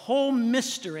embraces the whole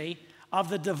mystery of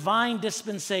the divine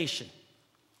dispensation.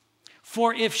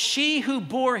 For if she who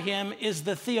bore him is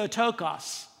the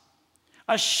Theotokos,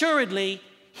 assuredly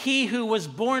he who was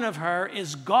born of her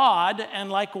is God and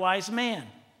likewise man.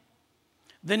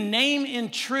 The name in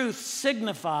truth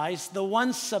signifies the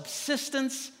one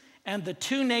subsistence and the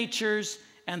two natures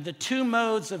and the two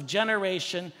modes of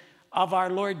generation of our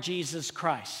Lord Jesus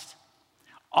Christ."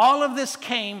 All of this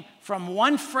came from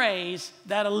one phrase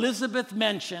that Elizabeth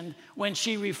mentioned when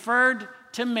she referred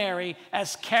to Mary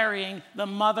as carrying the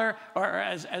mother, or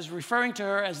as referring to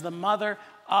her as the mother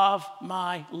of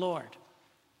my Lord.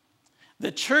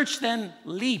 The church then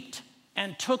leaped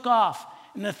and took off,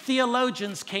 and the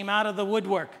theologians came out of the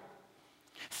woodwork.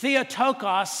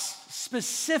 Theotokos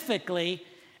specifically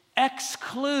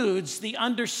excludes the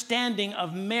understanding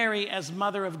of Mary as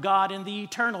mother of God in the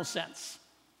eternal sense.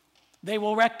 They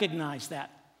will recognize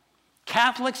that.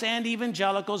 Catholics and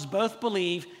evangelicals both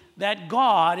believe that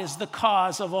God is the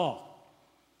cause of all.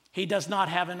 He does not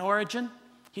have an origin,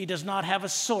 he does not have a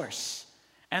source,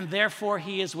 and therefore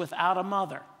he is without a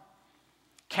mother.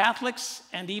 Catholics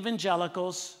and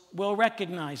evangelicals will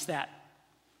recognize that.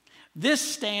 This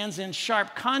stands in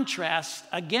sharp contrast,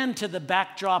 again, to the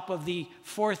backdrop of the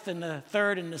 4th and the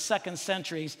 3rd and the 2nd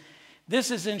centuries.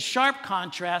 This is in sharp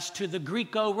contrast to the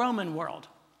Greco-Roman world,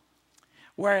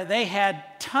 where they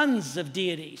had tons of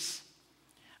deities.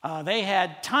 They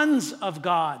had tons of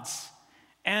gods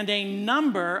and a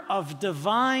number of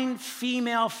divine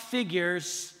female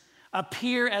figures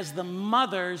appear as the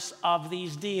mothers of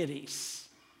these deities.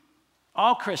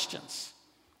 All Christians,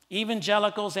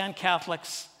 evangelicals and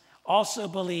Catholics, also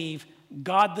believe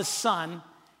God the Son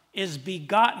is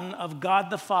begotten of God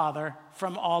the Father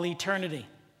from all eternity,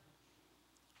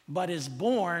 but is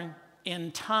born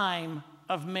in time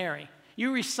of Mary.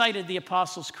 You recited the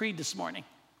Apostles' Creed this morning.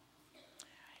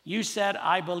 You said,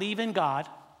 "I believe in God,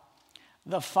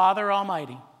 the Father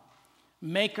Almighty,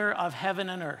 maker of heaven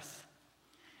and earth,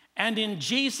 and in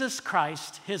Jesus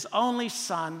Christ, his only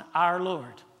Son, our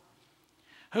Lord,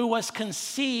 who was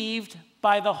conceived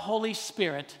by the Holy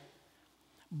Spirit,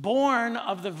 born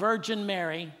of the Virgin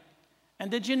Mary,"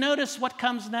 and did you notice what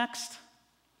comes next?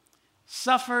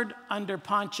 "Suffered under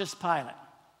Pontius Pilate."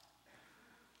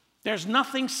 There's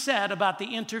nothing said about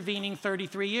the intervening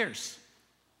 33 years.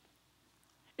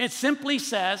 It simply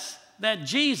says that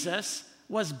Jesus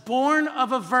was born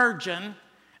of a virgin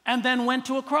and then went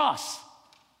to a cross.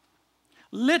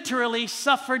 Literally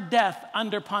suffered death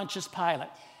under Pontius Pilate.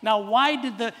 Now, why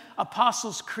did the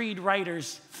Apostles' Creed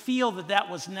writers feel that that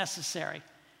was necessary?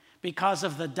 Because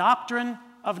of the doctrine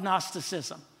of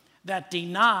Gnosticism that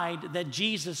denied that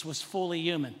Jesus was fully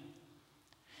human.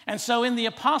 And so in the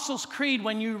Apostles' Creed,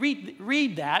 when you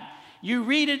read that, you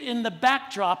read it in the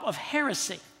backdrop of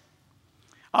heresy,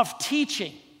 of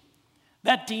teaching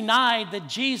that denied that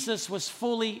Jesus was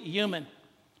fully human.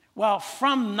 Well,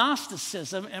 from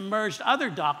Gnosticism emerged other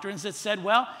doctrines that said,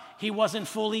 well, he wasn't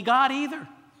fully God either.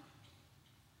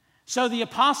 So the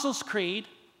Apostles' Creed,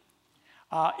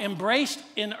 embraced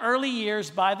in early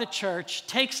years by the church,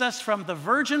 takes us from the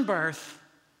virgin birth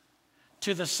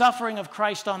to the suffering of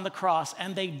Christ on the cross,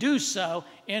 and they do so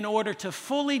in order to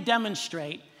fully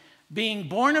demonstrate being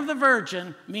born of the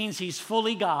virgin means he's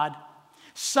fully God.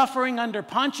 Suffering under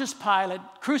Pontius Pilate,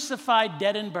 crucified,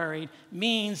 dead, and buried,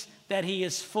 means that he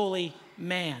is fully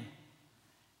man.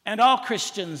 And all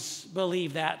Christians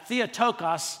believe that.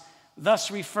 Theotokos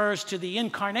thus refers to the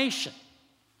incarnation,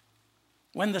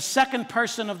 when the second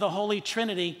person of the Holy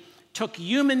Trinity took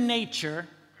human nature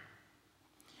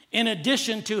in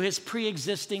addition to his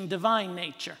pre-existing divine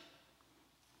nature.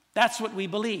 That's what we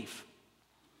believe.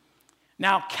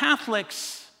 Now,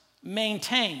 Catholics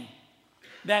maintain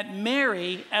that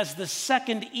Mary, as the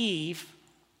second Eve,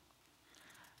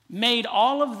 made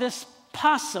all of this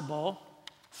possible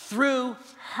through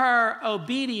her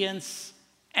obedience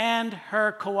and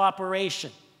her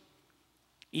cooperation.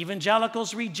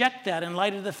 Evangelicals reject that in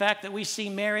light of the fact that we see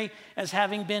Mary as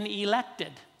having been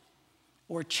elected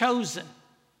or chosen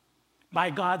by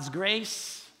God's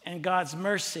grace and God's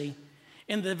mercy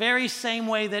in the very same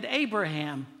way that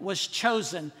Abraham was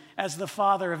chosen as the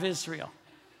father of Israel.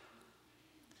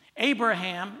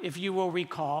 Abraham, if you will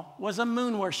recall, was a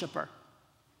moon worshiper.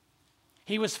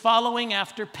 He was following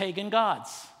after pagan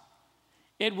gods.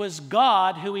 It was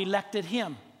God who elected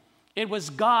him. It was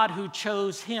God who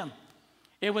chose him.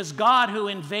 It was God who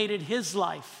invaded his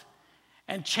life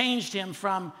and changed him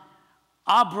from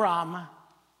Abram,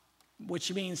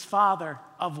 which means father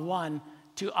of one,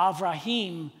 to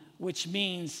Avraham, which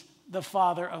means the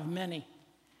father of many.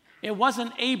 It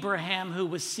wasn't Abraham who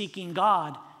was seeking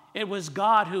God. It was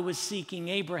God who was seeking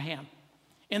Abraham.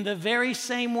 In the very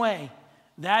same way,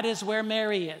 that is where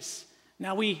Mary is.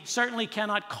 Now, we certainly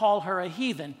cannot call her a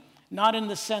heathen, not in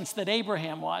the sense that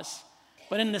Abraham was,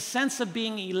 but in the sense of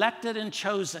being elected and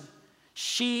chosen.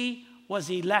 She was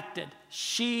elected.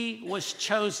 She was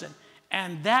chosen.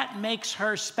 And that makes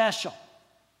her special.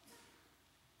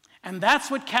 And that's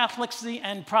what Catholics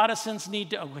and Protestants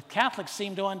Catholics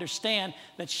seem to understand,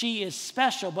 that she is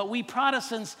special. But we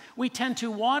Protestants, we tend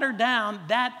to water down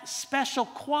that special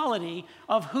quality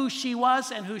of who she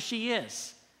was and who she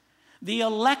is. The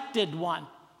elected one.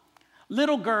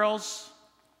 Little girls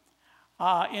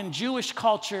in Jewish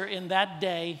culture in that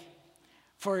day,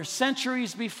 for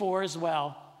centuries before as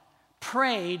well,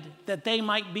 prayed that they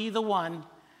might be the one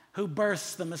who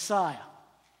births the Messiah.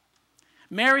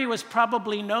 Mary was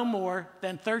probably no more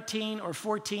than 13 or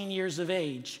 14 years of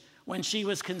age when she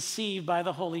was conceived by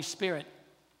the Holy Spirit.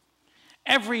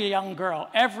 Every young girl,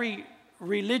 every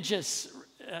religious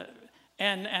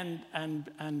and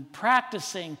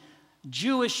practicing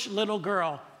Jewish little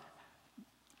girl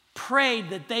prayed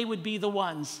that they would be the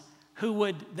ones who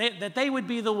would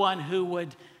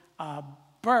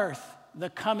birth the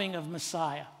coming of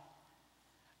Messiah.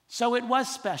 So it was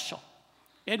special.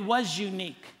 It was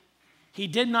unique. He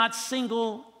did not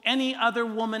single any other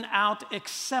woman out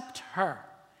except her.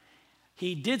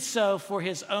 He did so for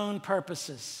his own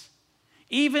purposes.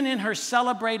 Even in her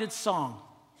celebrated song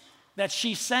that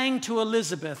she sang to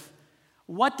Elizabeth,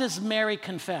 what does Mary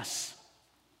confess?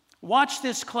 Watch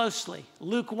this closely.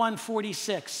 Luke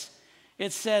 1:46.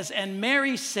 It says, "And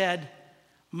Mary said,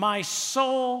 'My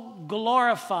soul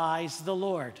glorifies the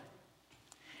Lord,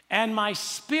 and my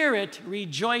spirit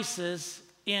rejoices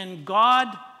in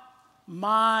God,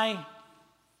 my,'"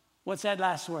 what's that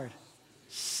last word?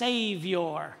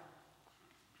 "Savior."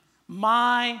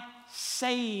 My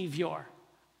Savior.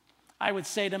 I would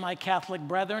say to my Catholic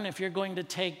brethren, if you're going to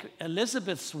take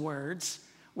Elizabeth's words,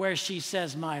 where she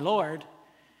says, "My Lord,"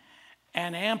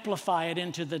 and amplify it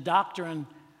into the doctrine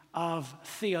of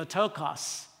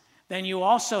Theotokos, then you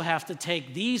also have to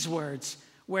take these words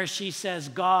where she says,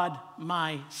 "God,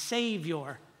 my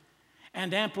Savior,"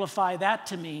 and amplify that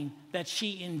to mean that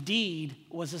she indeed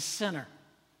was a sinner.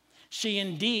 She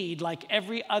indeed, like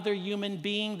every other human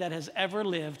being that has ever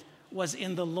lived, was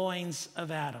in the loins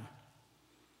of Adam.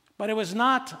 But it was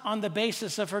not on the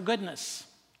basis of her goodness,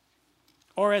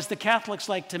 or as the Catholics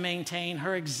like to maintain,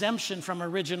 her exemption from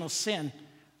original sin,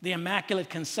 the Immaculate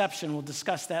Conception, we'll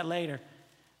discuss that later,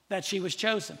 that she was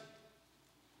chosen.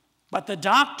 But the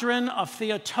doctrine of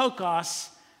Theotokos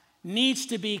needs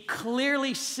to be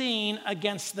clearly seen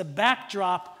against the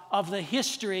backdrop of the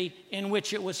history in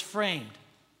which it was framed.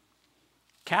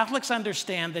 Catholics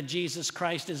understand that Jesus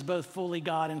Christ is both fully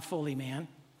God and fully man.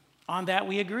 On that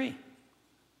we agree.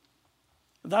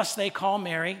 Thus they call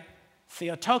Mary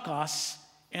Theotokos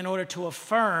in order to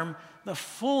affirm the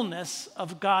fullness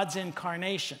of God's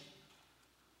incarnation.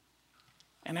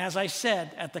 And as I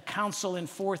said at the council in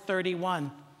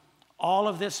 431, all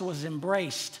of this was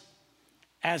embraced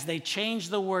as they changed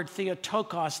the word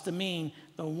Theotokos to mean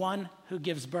the one who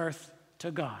gives birth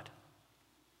to God.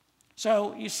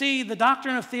 So you see, the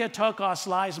doctrine of Theotokos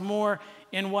lies more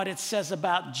in what it says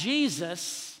about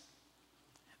Jesus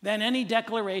than any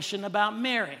declaration about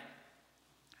Mary.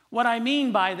 What I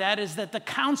mean by that is that the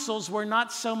councils were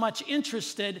not so much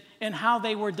interested in how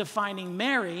they were defining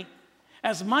Mary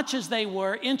as much as they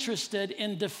were interested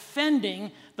in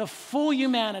defending the full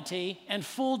humanity and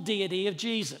full deity of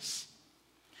Jesus.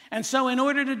 And so in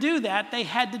order to do that, they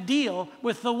had to deal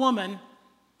with the woman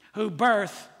who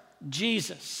birthed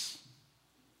Jesus.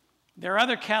 There are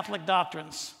other Catholic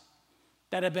doctrines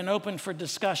that have been open for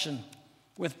discussion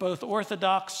with both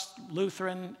Orthodox,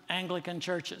 Lutheran, Anglican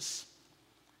churches.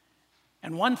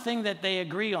 And one thing that they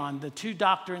agree on, the two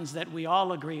doctrines that we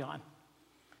all agree on,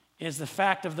 is the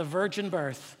fact of the virgin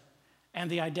birth and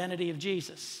the identity of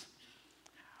Jesus.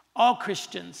 All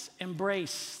Christians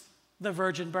embrace the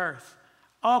virgin birth.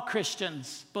 All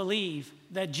Christians believe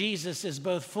that Jesus is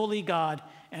both fully God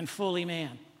and fully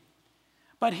man.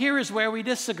 But here is where we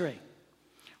disagree.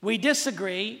 We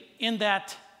disagree in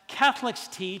that Catholics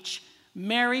teach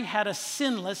Mary had a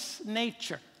sinless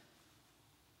nature,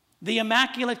 the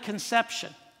Immaculate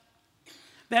Conception,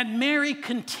 that Mary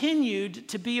continued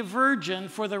to be a virgin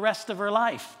for the rest of her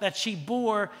life, that she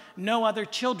bore no other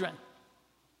children.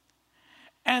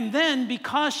 And then,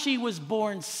 because she was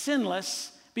born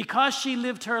sinless, because she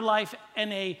lived her life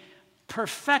in a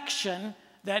perfection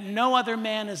that no other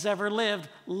man has ever lived,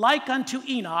 like unto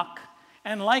Enoch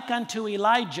and like unto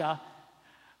Elijah,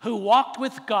 who walked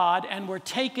with God and were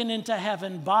taken into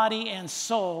heaven, body and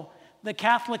soul, the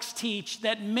Catholics teach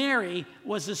that Mary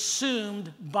was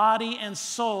assumed body and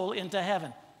soul into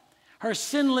heaven. Her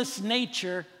sinless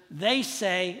nature, they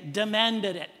say,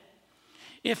 demanded it.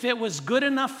 If it was good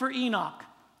enough for Enoch,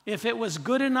 if it was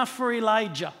good enough for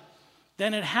Elijah,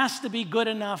 then it has to be good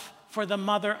enough for the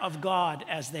Mother of God,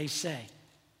 as they say.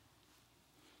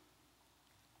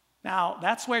 Now,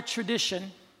 that's where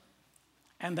tradition,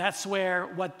 and that's where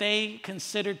what they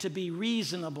consider to be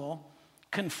reasonable,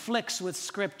 conflicts with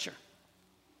Scripture.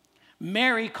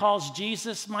 Mary calls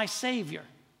Jesus my Savior.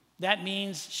 That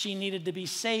means she needed to be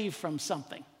saved from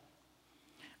something.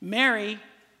 Mary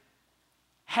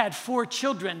had 4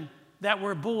 children that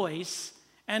were boys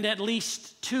and at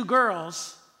least 2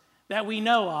 girls that we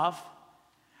know of.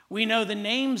 We know the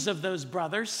names of those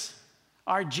brothers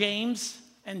are James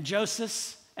and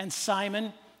Joseph and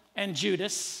Simon and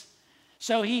Judas.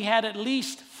 So he had at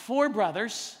least 4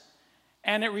 brothers,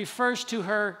 and it refers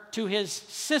to his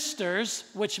sisters,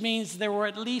 which means there were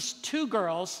at least 2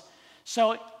 girls.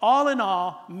 So all in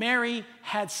all, Mary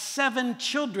had 7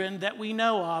 children that we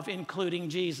know of, including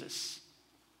Jesus.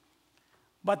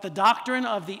 But the doctrine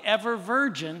of the ever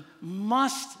virgin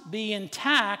must be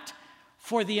intact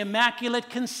for the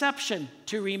Immaculate Conception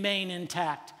to remain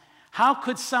intact. How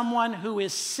could someone who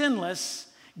is sinless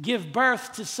give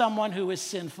birth to someone who is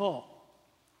sinful?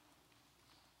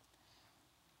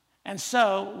 And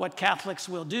so what Catholics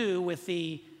will do with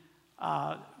the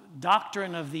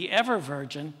doctrine of the ever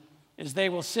virgin is they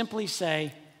will simply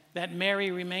say that Mary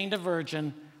remained a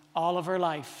virgin all of her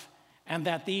life, and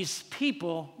that these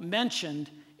people mentioned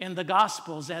in the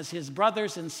Gospels as his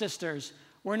brothers and sisters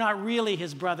were not really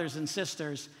his brothers and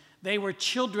sisters. They were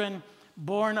children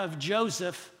born of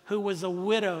Joseph, who was a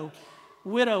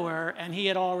widower, and he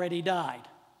had already died.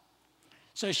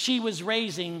 So she was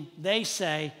raising, they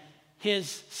say,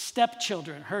 his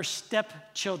stepchildren, her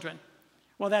stepchildren.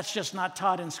 Well, that's just not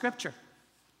taught in Scripture.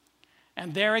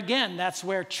 And there again, that's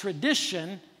where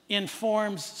tradition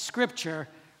informs Scripture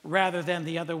rather than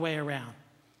the other way around.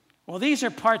 Well, these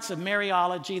are parts of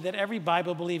Mariology that every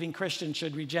Bible-believing Christian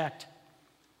should reject.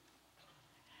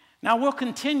 Now, we'll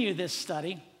continue this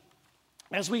study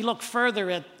as we look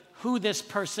further at who this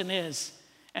person is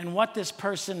and what this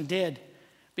person did,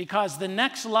 because the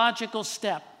next logical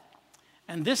step,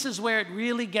 and this is where it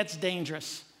really gets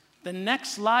dangerous, the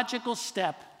next logical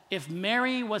step, if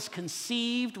Mary was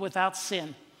conceived without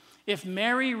sin, if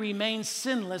Mary remains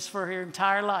sinless for her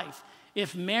entire life,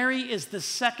 if Mary is the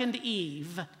second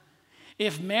Eve,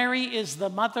 if Mary is the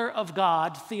mother of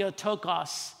God,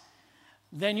 Theotokos,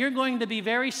 then you're going to be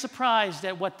very surprised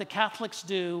at what the Catholics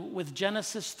do with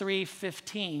Genesis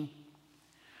 3:15,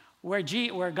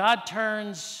 where God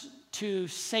turns to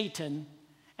Satan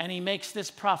and he makes this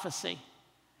prophecy: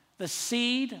 the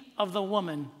seed of the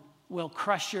woman will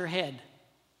crush your head,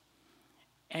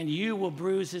 and you will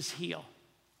bruise his heel.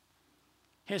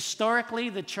 Historically,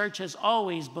 the church has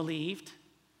always believed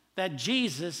that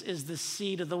Jesus is the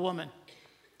seed of the woman.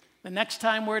 The next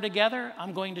time we're together,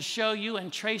 I'm going to show you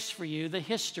and trace for you the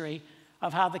history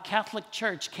of how the Catholic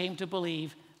Church came to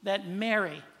believe that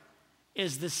Mary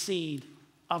is the seed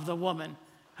of the woman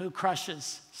who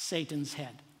crushes Satan's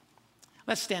head.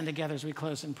 Let's stand together as we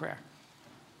close in prayer.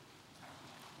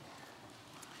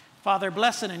 Father,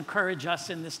 bless and encourage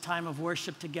us in this time of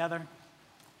worship together.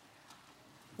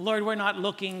 Lord, we're not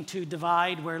looking to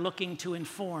divide, we're looking to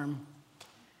inform.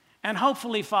 And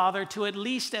hopefully, Father, to at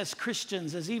least as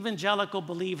Christians, as evangelical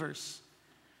believers,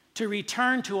 to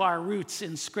return to our roots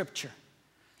in Scripture,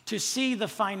 to see the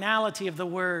finality of the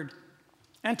Word,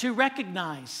 and to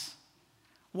recognize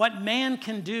what man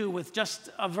can do with just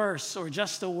a verse or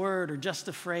just a word or just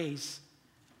a phrase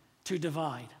to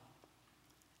divide.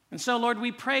 And so, Lord,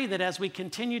 we pray that as we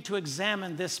continue to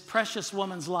examine this precious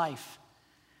woman's life,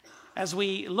 as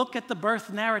we look at the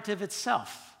birth narrative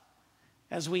itself,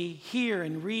 as we hear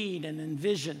and read and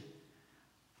envision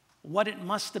what it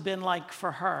must have been like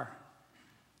for her,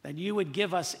 that you would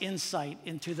give us insight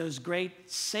into those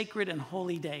great sacred and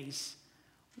holy days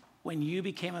when you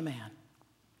became a man.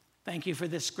 Thank you for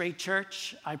this great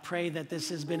church. I pray that this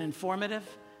has been informative,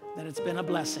 that it's been a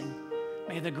blessing.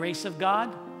 May the grace of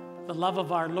God, the love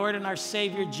of our Lord and our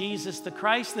Savior, Jesus the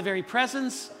Christ, the very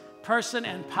presence, person,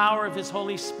 and power of his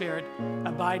Holy Spirit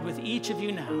abide with each of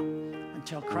you now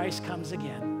until Christ comes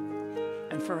again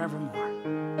and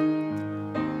forevermore.